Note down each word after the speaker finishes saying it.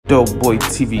Dohboy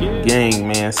TV gang,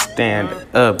 man, stand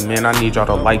up, man. I need y'all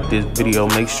to like this video.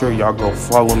 Make sure y'all go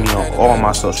follow me on all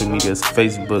my social medias,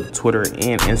 Facebook, Twitter,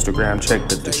 and Instagram. Check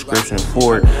the description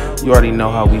for it. You already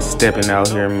know how we stepping out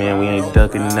here, man. We ain't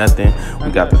ducking nothing.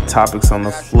 We got the topics on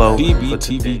the flow.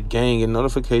 DBTV gang and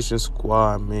notification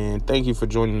squad, man. Thank you for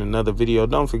joining another video.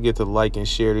 Don't forget to like and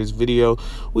share this video.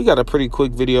 We got a pretty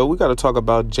quick video. We got to talk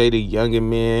about JaydaYoungan,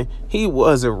 man. He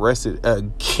was arrested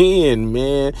again,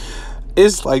 man.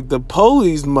 It's like the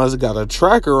police must got a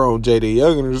tracker on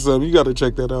JaydaYoungan or something. You got to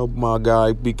check that out, my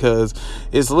guy, because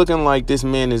it's looking like this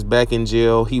man is back in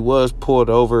jail. He was pulled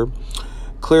over.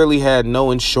 Clearly had no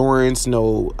insurance,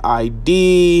 no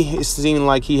ID. It seemed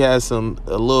like he had a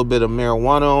little bit of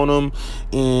marijuana on him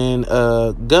and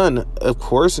a gun, of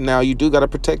course. Now you do got to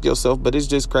protect yourself, but it's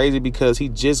just crazy because he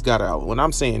just got out. When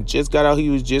I'm saying just got out,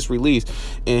 he was just released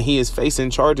and he is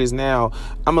facing charges now.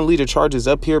 I'm gonna leave the charges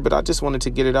up here, but I just wanted to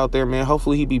get it out there, man.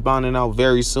 Hopefully he be bonding out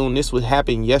very soon. This would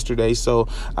happen yesterday, so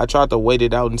I tried to wait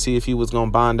it out and see if he was gonna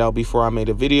bond out before I made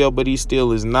a video, but he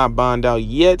still is not bond out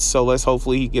yet. So let's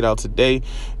hopefully he get out today,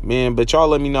 man. But y'all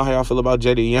let me know how y'all feel about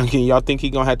JaydaYoungan. Y'all think he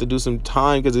gonna have to do some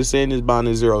time because it's saying his bond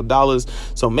is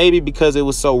 $0. So maybe because it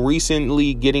was so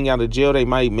recently getting out of jail, they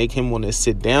might make him want to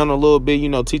sit down a little bit, you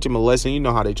know, teach him a lesson. You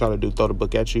know how they try to do, throw the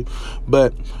book at you.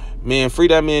 But man, free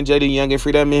that man JaydaYoungan,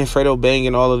 free that man Fredo Bang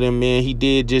and all of them, man. He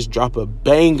did just drop a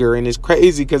banger, and it's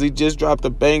crazy because he just dropped a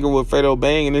banger with Fredo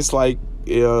Bang, and it's like,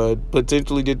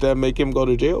 potentially did that make him go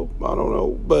to jail? I don't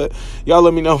know, but y'all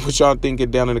let me know what y'all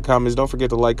thinking down in the comments. Don't forget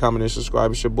to like, comment, and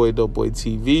subscribe. It's your boy Dohboy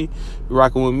TV. You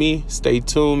rocking with me. Stay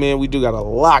tuned, man. We do got a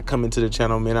lot coming to the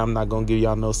channel, man. I'm not gonna give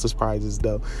y'all no surprises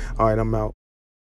though. All right, I'm out.